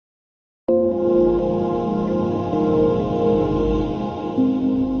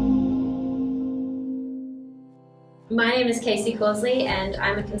My name is Casey Causley and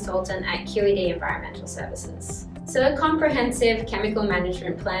I'm a consultant at QED Environmental Services. So a comprehensive chemical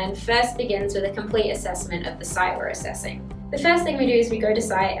management plan first begins with a complete assessment of the site we're assessing. The first thing we do is we go to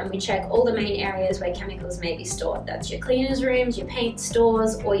site and we check all the main areas where chemicals may be stored. That's your cleaners rooms, your paint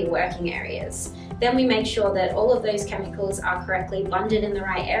stores, or your working areas. Then we make sure that all of those chemicals are correctly bundled in the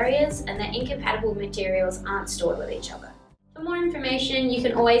right areas and that incompatible materials aren't stored with each other. For more information, you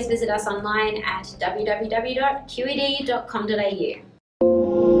can always visit us online at www.qed.com.au.